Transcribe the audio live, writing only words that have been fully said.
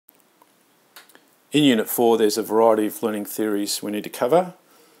In Unit 4 there's a variety of learning theories we need to cover.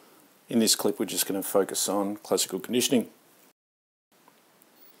 In this clip we're just going to focus on classical conditioning.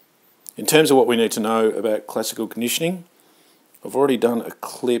 In terms of what we need to know about classical conditioning, I've already done a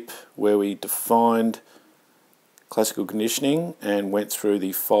clip where we defined classical conditioning and went through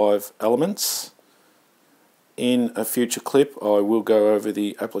the 5 elements. In a future clip I will go over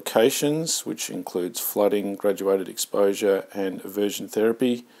the applications, which includes flooding, graduated exposure and aversion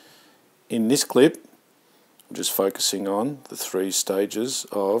therapy. In this clip I'm just focusing on the 3 stages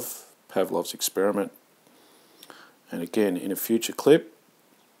of Pavlov's experiment. And again, in a future clip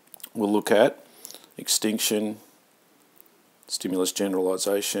we'll look at extinction, stimulus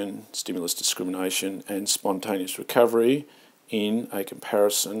generalization, stimulus discrimination and spontaneous recovery in a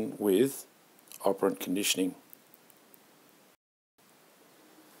comparison with operant conditioning.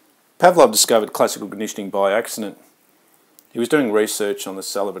 Pavlov discovered classical conditioning by accident. He was doing research on the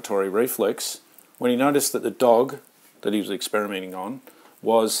salivatory reflex when he noticed that the dog that he was experimenting on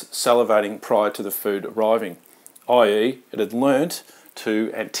was salivating prior to the food arriving, i.e. it had learnt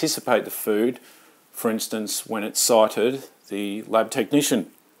to anticipate the food, for instance when it sighted the lab technician.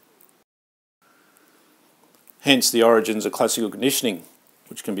 Hence the origins of classical conditioning,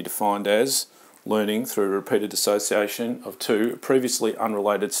 which can be defined as learning through repeated association of 2 previously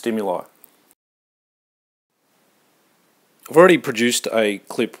unrelated stimuli. I've already produced a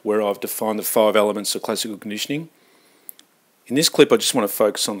clip where I've defined the 5 elements of classical conditioning. In this clip I just want to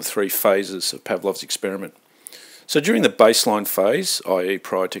focus on the 3 phases of Pavlov's experiment. So during the baseline phase, i.e.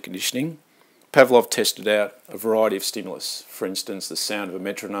 prior to conditioning, Pavlov tested out a variety of stimulus, for instance the sound of a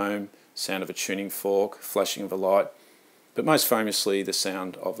metronome, sound of a tuning fork, flashing of a light, but most famously the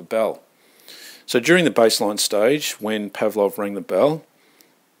sound of a bell. So during the baseline stage, when Pavlov rang the bell,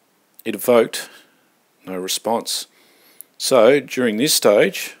 it evoked no response. So during this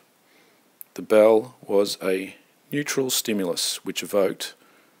stage, the bell was a neutral stimulus which evoked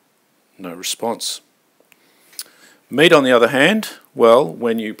no response. Meat, on the other hand, well,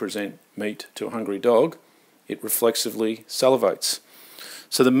 when you present meat to a hungry dog, it reflexively salivates.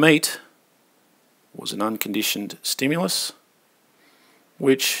 So the meat was an unconditioned stimulus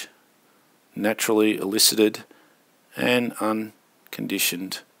which naturally elicited an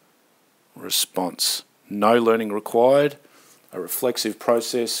unconditioned response. No learning required, a reflexive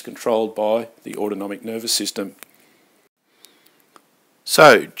process controlled by the autonomic nervous system.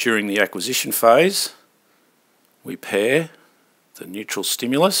 So during the acquisition phase, we pair the neutral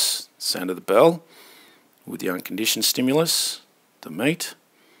stimulus, sound of the bell, with the unconditioned stimulus, the meat.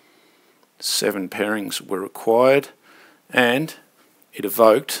 7 pairings were required and it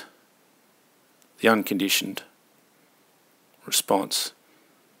evoked the unconditioned response.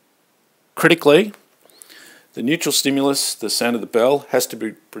 Critically, the neutral stimulus, the sound of the bell, has to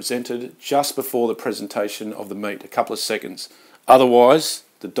be presented just before the presentation of the meat, a couple of seconds. Otherwise,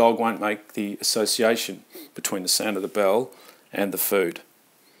 the dog won't make the association between the sound of the bell and the food.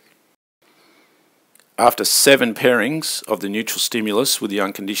 After 7 pairings of the neutral stimulus with the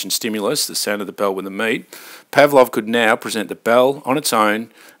unconditioned stimulus, the sound of the bell with the meat, Pavlov could now present the bell on its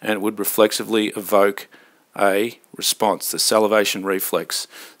own and it would reflexively evoke a response, the salivation reflex.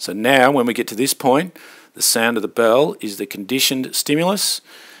 So now when we get to this point, the sound of the bell is the conditioned stimulus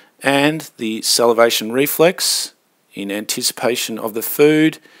and the salivation reflex in anticipation of the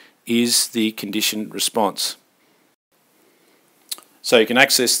food is the conditioned response. So you can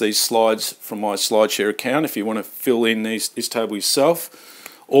access these slides from my SlideShare account if you want to fill in this table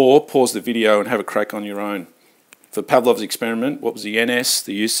yourself, or pause the video and have a crack on your own. For Pavlov's experiment, what was the NS,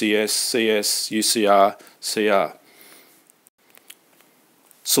 the UCS, CS, UCR, CR?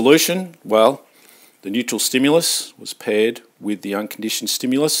 Solution? Well, the neutral stimulus was paired with the unconditioned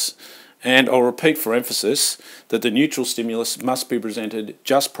stimulus, and I'll repeat for emphasis that the neutral stimulus must be presented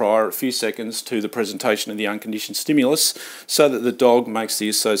just prior, a few seconds, to the presentation of the unconditioned stimulus so that the dog makes the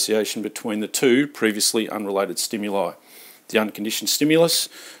association between the 2 previously unrelated stimuli. The unconditioned stimulus,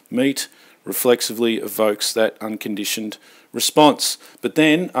 meat, reflexively evokes that unconditioned response. But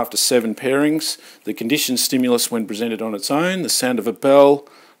then, after 7 pairings, the conditioned stimulus, when presented on its own, the sound of a bell,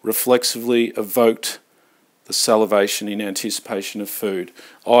 reflexively evoked the salivation in anticipation of food,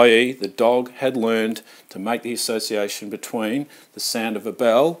 i.e. the dog had learned to make the association between the sound of a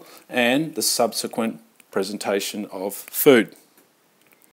bell and the subsequent presentation of food.